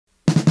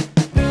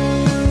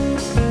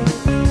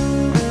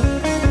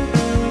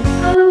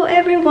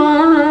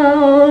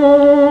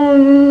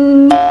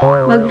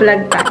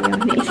mag-vlog tayo.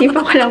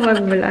 Naisipan ko lang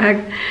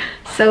mag-vlog.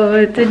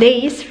 So,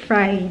 today is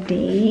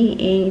Friday.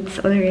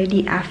 It's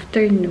already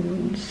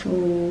afternoon.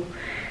 So,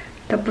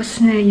 tapos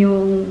na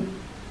yung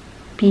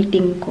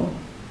meeting ko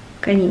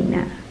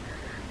kanina.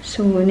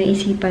 So,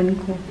 naisipan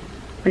ko,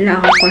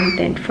 wala akong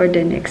content for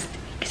the next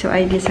week. So,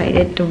 I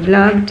decided to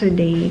vlog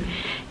today.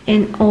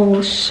 And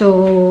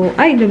also,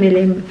 ay,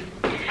 dumilim.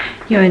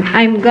 Yun,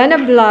 I'm gonna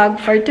vlog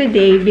for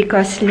today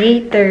because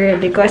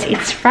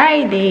it's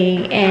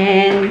Friday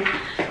and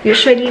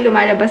usually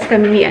lumalabas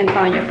kami ni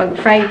Antonio pag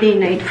Friday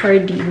night for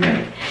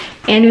dinner.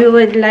 And we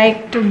would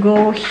like to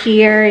go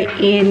here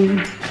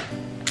in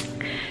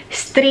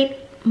street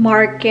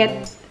food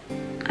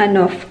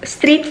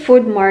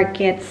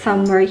market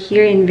somewhere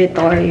here in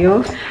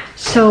Vittorio.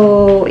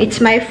 So,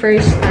 it's my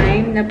first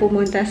time na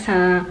pumunta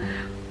sa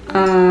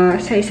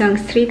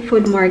isang street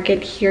food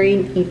market here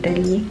in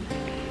Italy.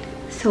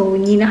 So,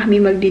 hindi na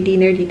kami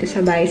magdi-dinner dito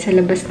sa bahay. Sa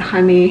labas na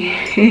kami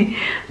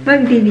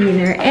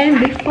magdi-dinner. And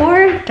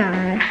before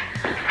that,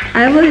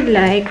 I would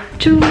like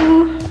to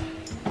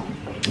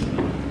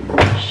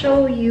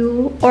show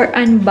you or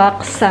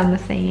unbox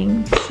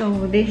something.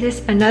 So, this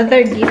is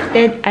another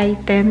gifted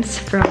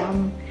items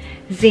from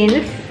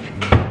ZINFF.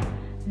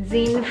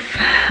 ZINFF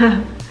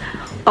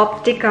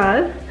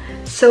Optical.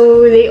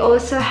 So, they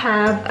also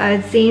have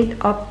a ZINFF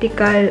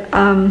Optical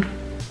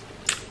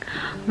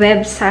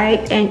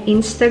website and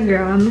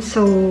Instagram.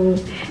 So,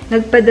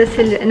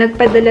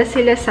 nagpadala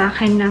sila sa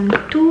akin ng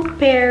 2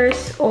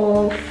 pairs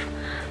of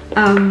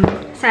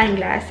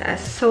sunglasses.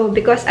 So,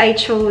 because I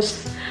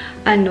chose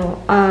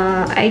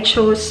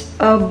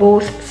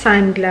both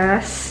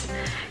sunglasses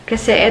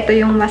kasi ito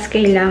yung mas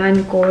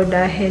kailangan ko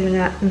dahil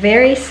nga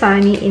very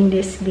sunny in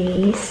these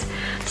days.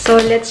 So,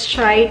 let's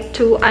try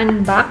to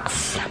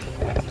unbox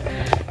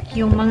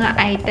yung mga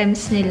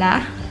items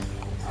nila.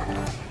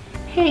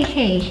 Hey.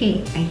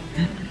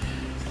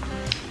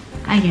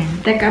 Ayan.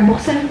 Teka,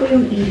 buksan ko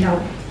yung ilaw.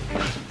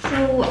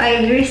 So,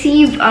 I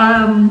received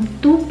 2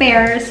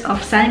 pairs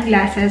of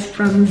sunglasses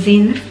from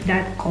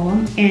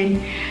ZINFF.com. And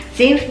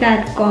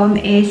ZINFF.com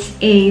is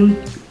a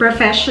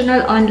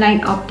professional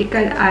online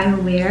optical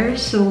eyewear.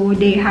 So,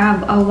 they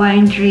have a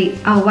wide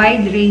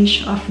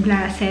range of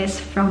glasses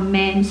from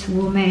men's,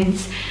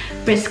 women's,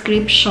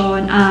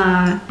 prescription,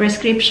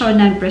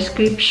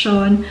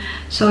 non-prescription.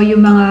 So,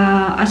 yung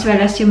mga, as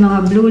well as yung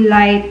mga blue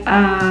light,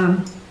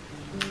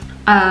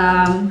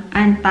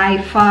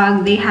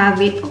 anti-fog, they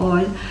have it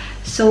all.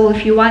 So,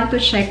 if you want to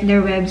check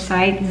their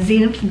website,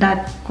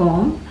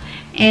 ZINFF.com,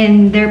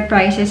 and their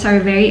prices are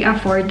very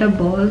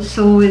affordable.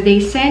 So, they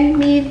sent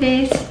me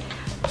this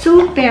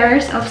 2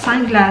 pairs of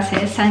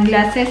sunglasses.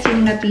 Sunglasses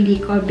yung napili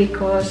ko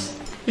because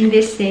in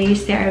these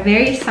days, they are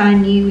very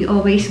sunny. We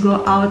always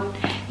go out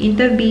in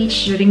the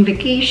beach during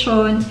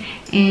vacation.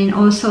 And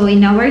also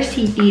in our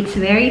city, it's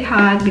very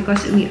hot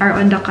because we are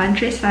on the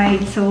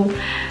countryside. So,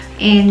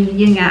 and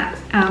yun nga,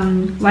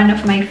 one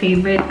of my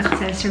favorite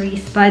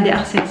accessories, body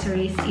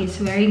accessories, is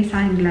wearing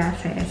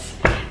sunglasses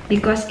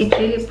because it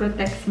really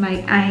protects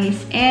my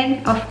eyes.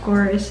 And of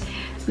course,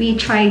 we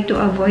try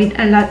to avoid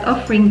a lot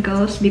of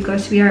wrinkles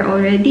because we are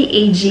already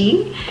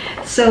aging.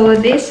 So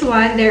this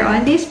one, they're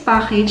on this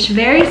package,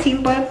 very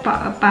simple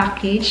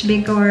package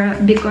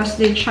because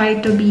they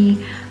try to be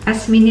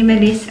as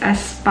minimalist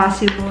as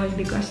possible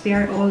because they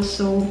are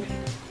also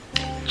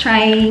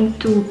trying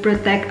to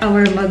protect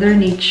our mother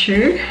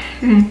nature.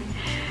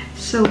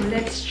 So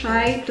let's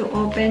try to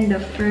open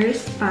the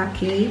first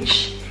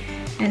package.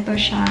 Ito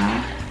siya.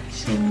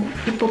 So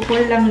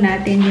ipupull lang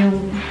natin yung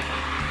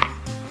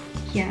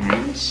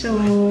yan. So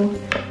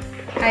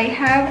I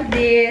have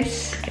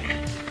this.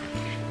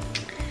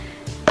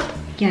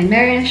 Yan,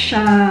 meron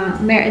siya.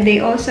 They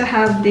also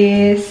have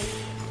this,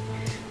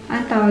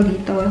 ang tawag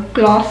dito,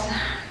 cloth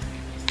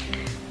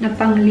na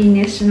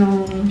panglinis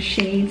ng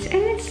shades. And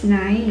it's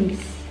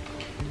nice.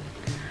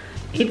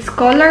 It's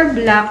color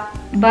black,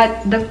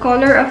 but the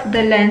color of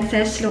the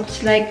lenses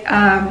looks like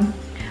a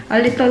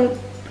little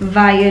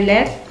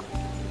violet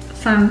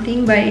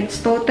something, but it's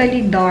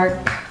totally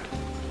dark.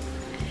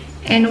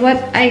 And what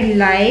I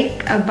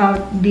like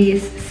about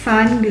this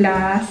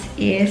sunglass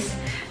is,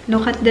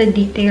 look at the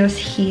details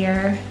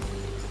here.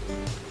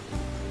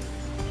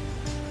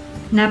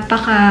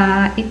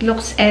 It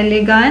looks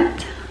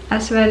elegant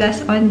as well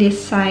as on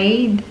this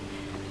side.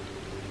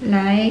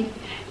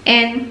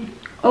 And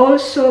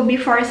also,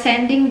 before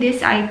sending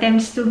these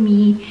items to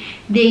me,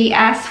 they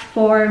asked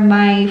for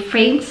my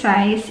frame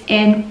size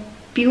and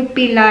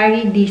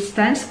pupillary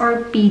distance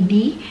or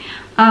PD.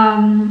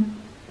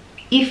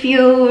 If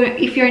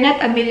you're not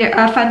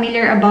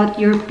familiar about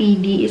your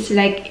PD,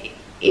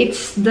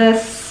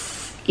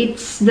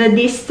 it's the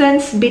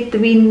distance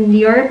between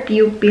your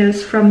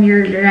pupils from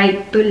your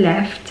right to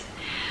left,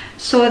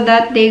 so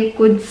that they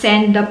could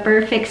send the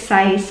perfect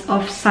size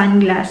of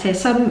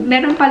sunglasses. So,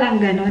 meron palang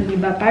ganon,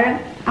 diba? Parang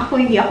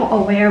hindi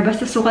ako aware.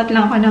 Basta sukat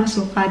lang ako ng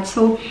sukat.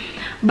 So,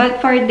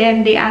 but for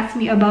them, they asked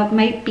me about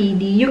my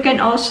PD. You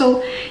can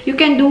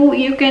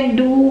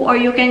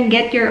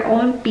get your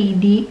own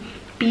PD.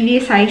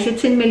 PD size,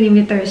 it's in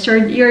millimeters.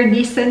 Your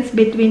distance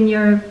between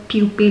your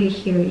pupil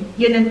here.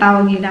 Yun ang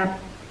tawag nila,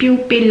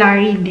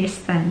 pupillary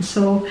distance.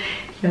 So,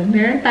 yun,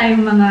 meron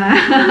tayong mga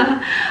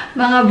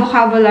mga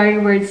vocabulary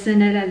words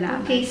na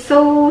nalalaman. Okay,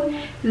 so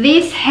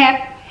this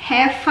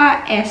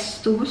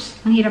Hephaestus,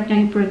 ang hirap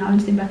niyang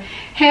i-pronounce, diba?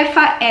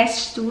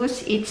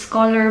 Hephaestus, it's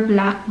color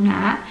black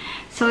nga.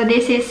 So,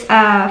 this is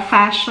a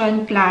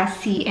fashion,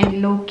 classy,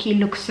 and low-key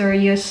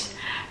luxurious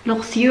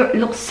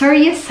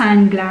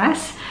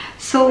sunglass.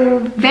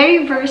 So,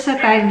 very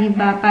versatile,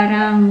 diba?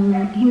 Parang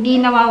hindi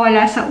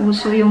nawawala sa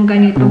uso yung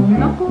ganitong,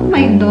 naku,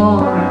 my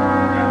dog.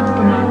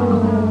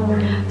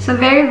 So,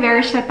 very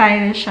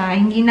versatile siya.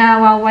 Hindi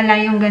nawawala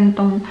yung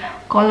ganitong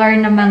color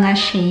na mga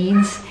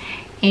shades.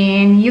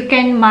 And you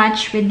can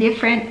match with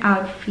different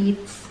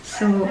outfits.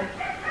 So,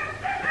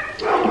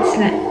 it's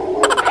like,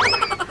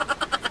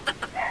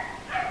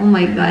 oh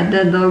my god,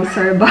 the dogs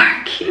are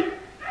barking.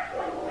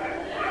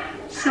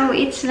 So,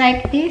 it's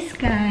like this,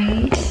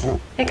 guys.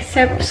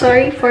 Except,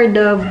 sorry for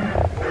the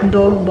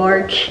dog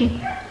barking.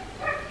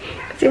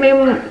 Kasi may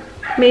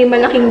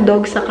malaking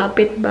dog sa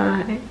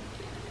kapitbahay.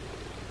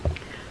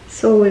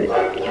 So,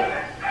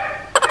 yeah.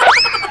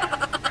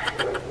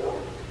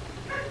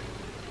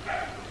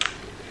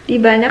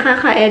 Diba?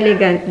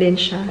 Nakaka-elegant din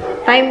siya.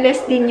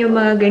 Timeless din yung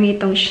mga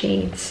ganitong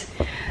shades.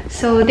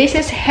 So, this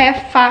is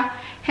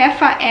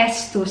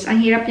Hephaestus. Ang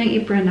hirap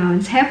niyang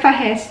i-pronounce.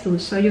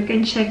 Hephaestus. So, you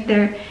can check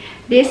there.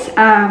 This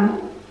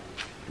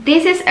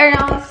is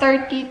around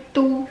 $32.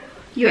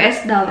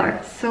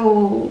 So,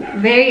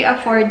 very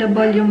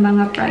affordable yung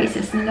mga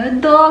prices nila.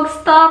 Dog,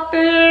 stop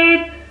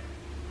it!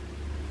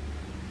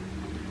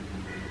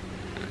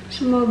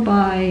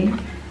 Sumabay.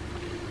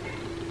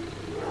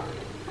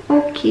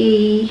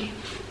 Okay.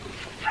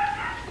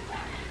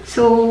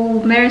 So,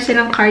 meron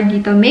silang card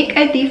dito. Make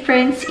a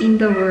difference in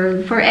the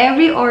world. For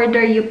every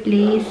order you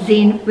place,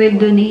 ZINFF will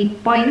donate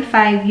 $0.5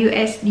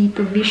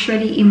 to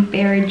visually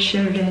impaired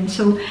children.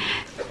 So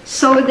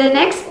the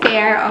next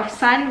pair of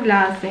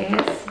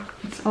sunglasses,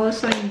 it's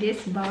also in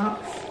this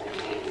box.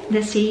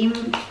 The same.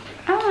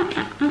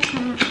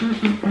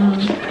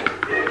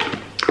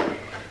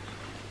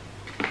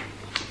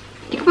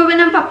 Hindi ko pa ba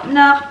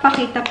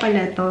nakapakita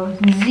pala to?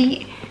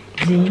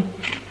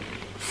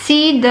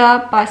 See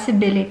the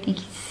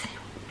possibilities.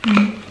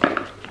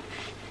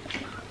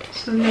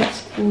 So,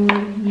 let's pull.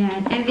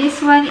 Yan. And this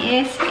one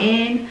is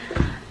in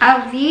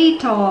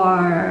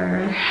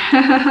Aviator.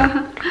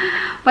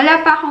 Wala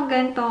pa akong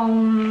gantong.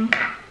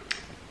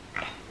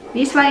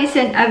 This one is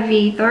an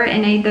Aviator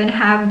and I don't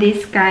have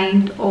this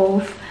kind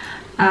of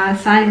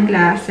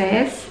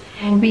sunglasses.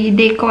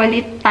 They call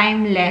it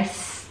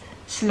timeless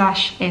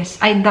 /S.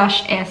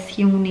 -S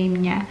yung name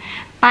niya.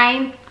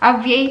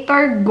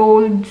 Aviator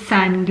gold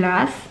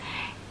sunglass.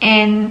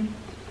 And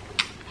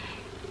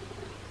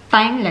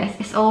timeless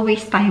is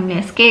always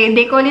timeless. Okay,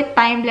 they call it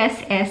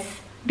timeless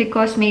S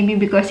because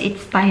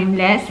it's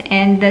timeless.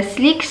 And the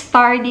sleek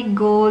sturdy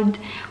gold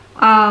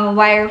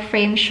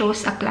wireframe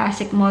shows a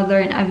classic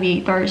modern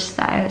aviator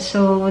style.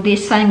 So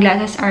these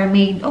sunglasses are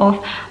made of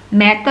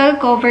metal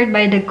covered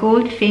by the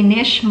gold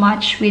finish,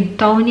 matched with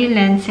tawny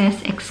lenses,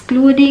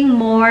 excluding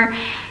more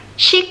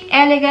chic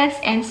elegance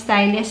and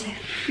stylish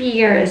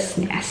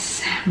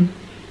fierceness.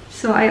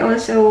 So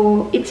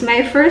it's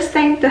my first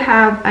time to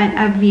have an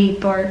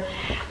Aviator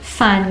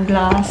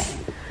sunglass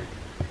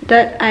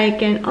that I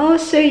can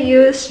also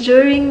use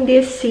during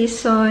this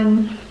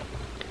season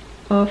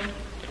of,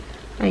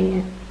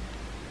 ayan.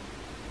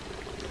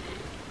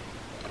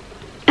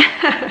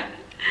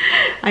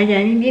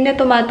 Ayan, hindi na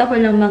tumatakbo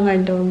ng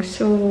mga dogs.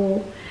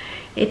 So,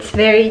 it's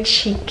very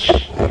chic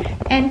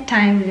and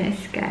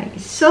timeless,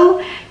 guys. So,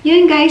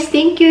 yun guys,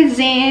 thank you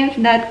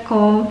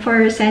ZINFF.com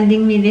for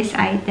sending me these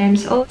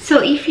items. So,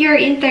 if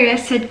you're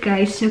interested,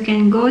 guys, you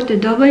can go to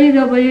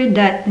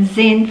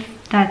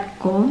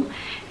www.zinff.com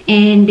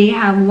and they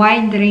have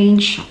wide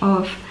range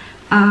of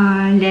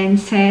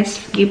lenses,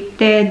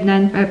 prescripted,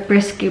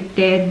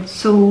 non-prescripted.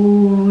 So,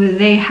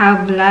 they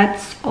have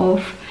lots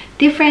of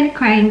different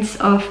kinds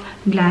of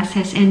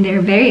glasses and they're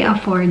very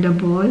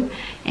affordable.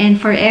 And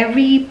for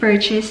every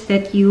purchase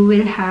that you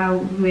will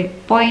have with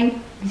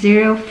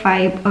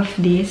 0.05 of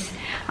this,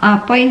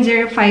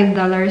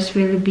 $0.05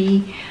 will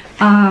be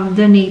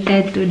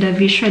donated to the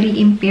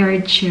visually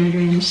impaired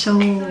children.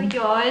 So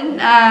yun,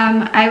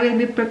 I will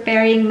be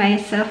preparing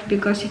myself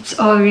because it's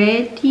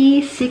already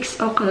 6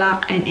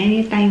 o'clock and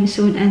anytime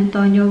soon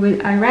Antonio will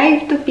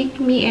arrive to pick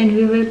me and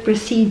we will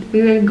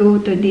go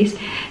to this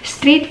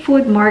street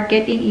food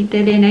market in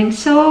Italy. And I'm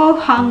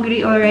so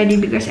hungry already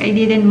because I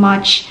didn't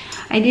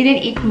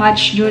eat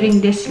much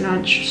during this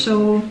lunch.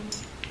 So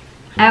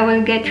I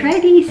will get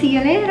ready. See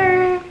you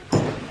later.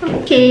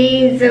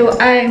 Okay, so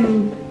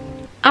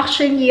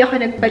actually, hindi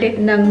ako nagpalit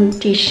ng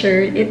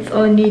t-shirt. It's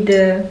only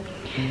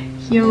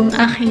yung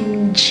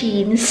aking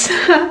jeans.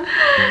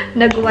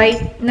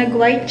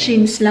 Nag-white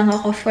jeans lang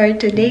ako for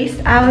today's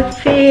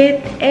outfit.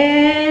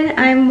 And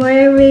I'm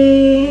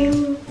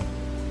wearing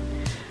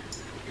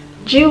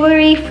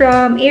Jewelry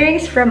from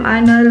earrings from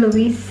Ana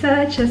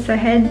Luisa, just a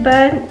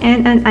headband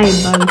and an eye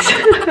bags.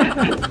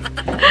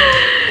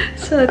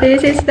 So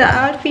this is the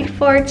outfit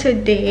for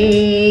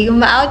today. Yung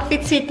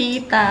ma-outfit si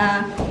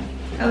Tita.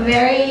 A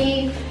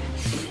very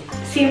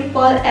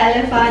simple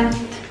elephant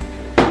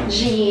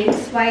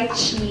jeans, white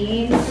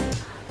jeans,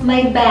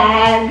 my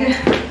bag,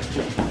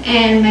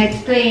 and my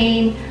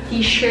plain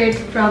t-shirt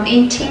from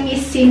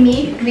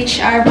Intimissimi,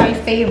 which are my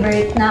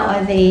favorite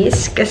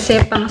nowadays.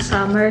 Kasi pang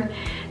summer,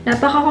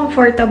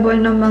 napaka-comfortable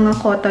ng mga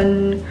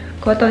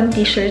cotton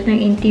t-shirt ng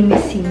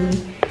Intimissimi.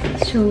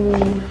 So,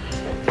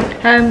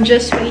 I'm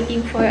just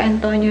waiting for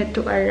Antonio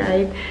to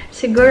arrive.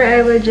 Siguro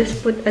I will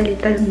just put a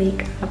little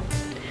makeup.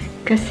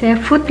 Kasi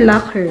Foot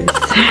Lockers.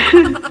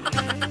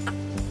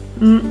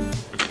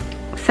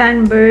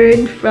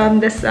 Sunburn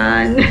from the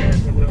sun.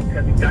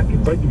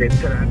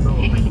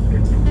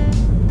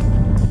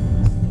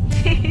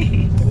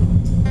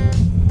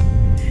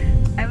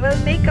 I will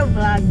make a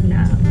vlog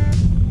now.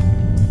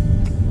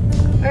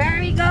 Where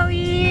are we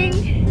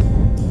going?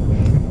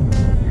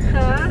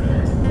 Huh?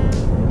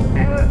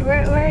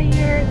 Where?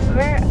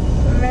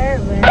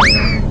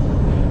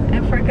 I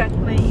forgot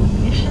my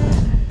English.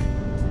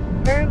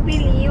 Where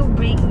will you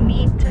bring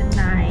me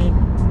tonight?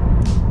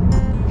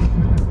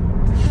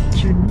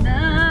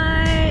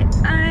 Tonight,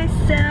 I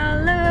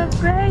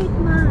celebrate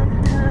my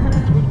life.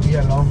 It will be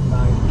a long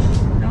night.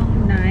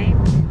 Long night?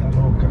 Vida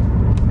loca.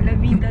 La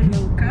vida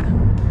loca?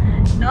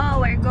 No,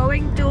 we're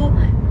going to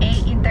a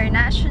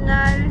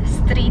international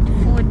street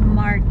food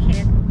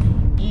market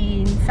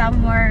in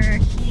somewhere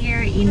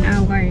here in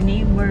our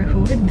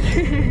neighborhood.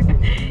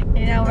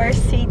 In our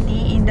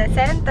city, in the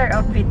center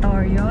of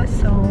Vittorio.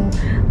 So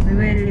we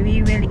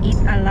will eat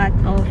a lot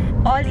of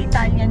all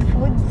Italian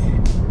foods.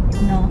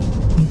 No?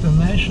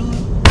 International?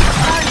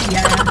 Oh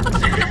yeah.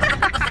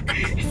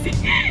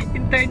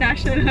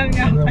 International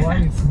nga.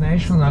 Otherwise it's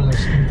national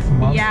street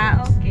food.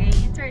 Yeah, okay.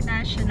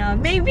 International.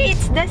 Maybe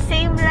it's the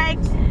same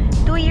like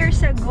 2 years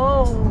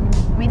ago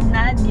with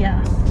Nadia.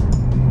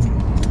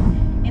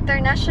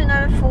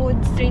 International food,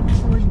 street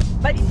food.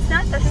 But it's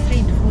not a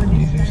street food.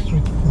 This is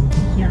street food.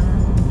 Yeah.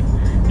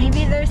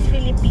 Maybe there's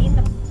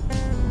Filipino.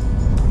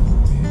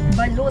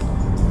 Balut.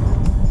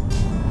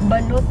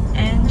 Balut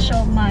and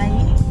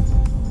siomai.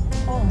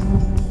 Oh,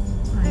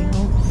 I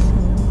hope so.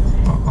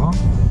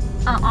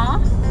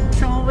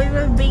 So we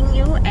will bring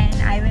you and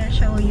I will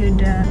show you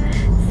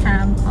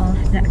some of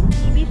the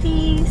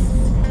activities